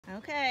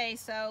Okay,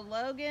 so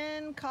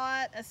Logan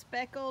caught a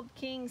speckled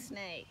king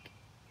snake.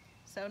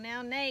 So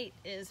now Nate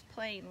is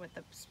playing with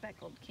the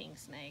speckled king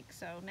snake.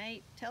 So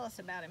Nate, tell us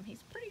about him.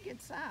 He's pretty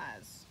good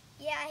size.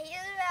 Yeah, he's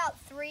about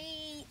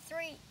three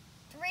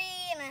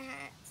and a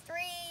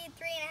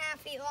half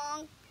feet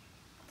long.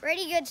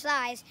 Pretty good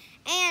size.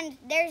 And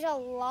there's a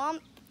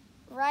lump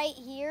right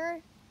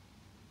here.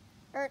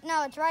 Or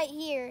no, it's right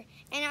here.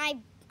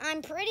 And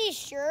I'm pretty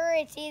sure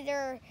it's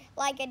either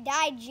like a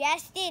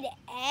digested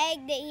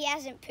egg that he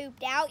hasn't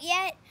pooped out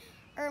yet,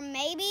 or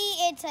maybe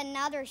it's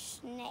another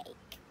snake.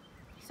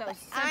 So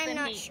I'm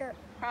not sure.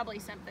 Probably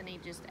something he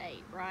just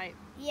ate, right?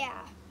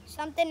 Yeah,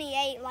 something he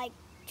ate like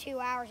 2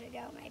 hours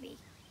ago, maybe.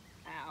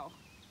 Ow.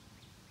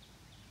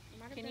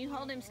 Can you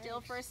hold him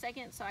still for a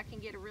second so I can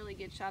get a really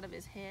good shot of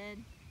his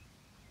head?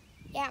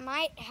 Yeah, it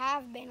might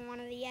have been one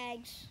of the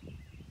eggs.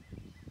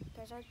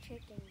 Those are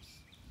chickens.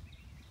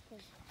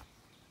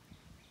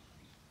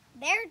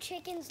 Their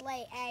chickens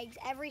lay eggs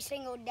every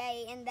single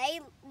day, and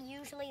they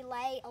usually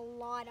lay a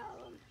lot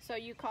of them. So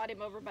you caught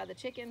him over by the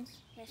chickens?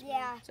 Yes,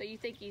 yeah. So you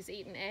think he's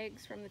eating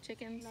eggs from the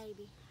chickens?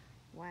 Maybe.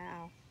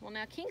 Wow. Well,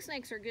 now king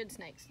snakes are good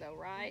snakes though,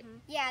 right? Mm-hmm.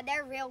 Yeah,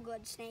 they're real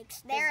good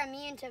snakes. They're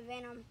immune to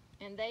venom.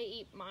 And they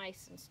eat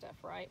mice and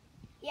stuff, right?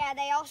 Yeah,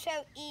 they also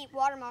eat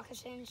water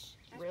moccasins.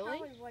 That's Really?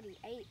 probably what he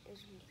ate is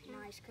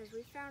nice, because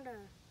we found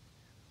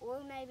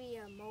or maybe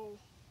a mole.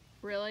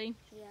 Really?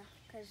 Yeah,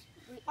 because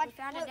we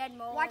found a dead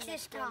mole. Watch in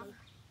this the belly.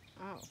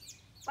 tongue. Oh.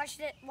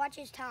 Watch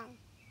his tongue.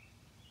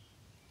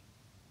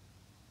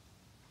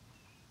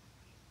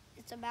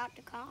 It's about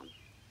to come.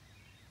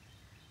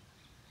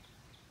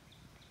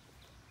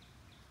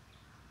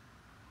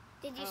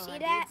 Did you see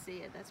that? I did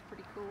see it. That's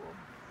pretty cool.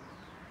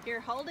 Here,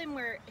 hold him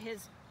where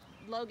his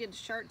Logan's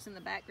shirt's in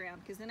the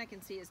background, because then I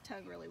can see his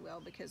tongue really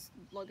well, because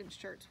Logan's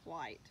shirt's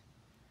white.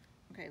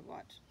 Okay,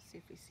 watch. See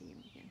if we see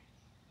him again.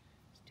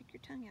 Stick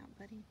your tongue out,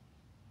 buddy.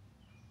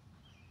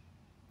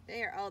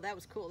 There. Oh, that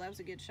was cool. That was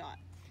a good shot.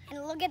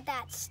 And look at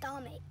that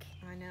stomach.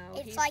 I know.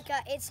 It's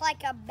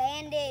like a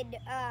banded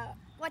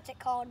what's it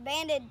called?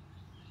 Banded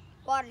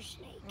water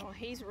snake. Oh,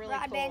 he's really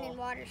cool. Banded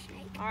water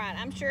snake. All right,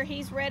 I'm sure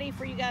he's ready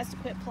for you guys to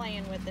quit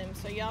playing with him.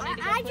 So y'all need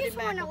to go I put him just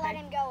back, want to okay? let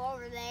him go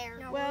over there.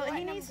 No, Well, we're he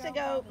letting him needs to go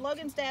go. by the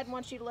Logan's dad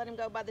wants you to let him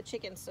go by the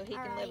chickens so he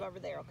can live over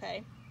there,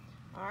 okay?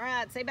 All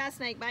right, say bye,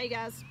 Snake. Bye, you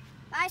guys.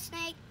 Bye,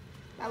 Snake.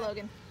 Bye,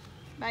 Logan.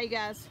 Bye, you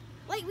guys.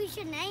 Wait, we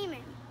should name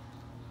him.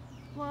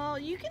 Well,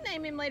 you can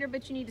name him later,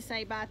 but you need to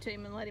say bye to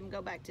him and let him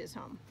go back to his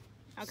home.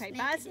 Okay, Snake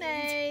bye, it is.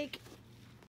 Snake.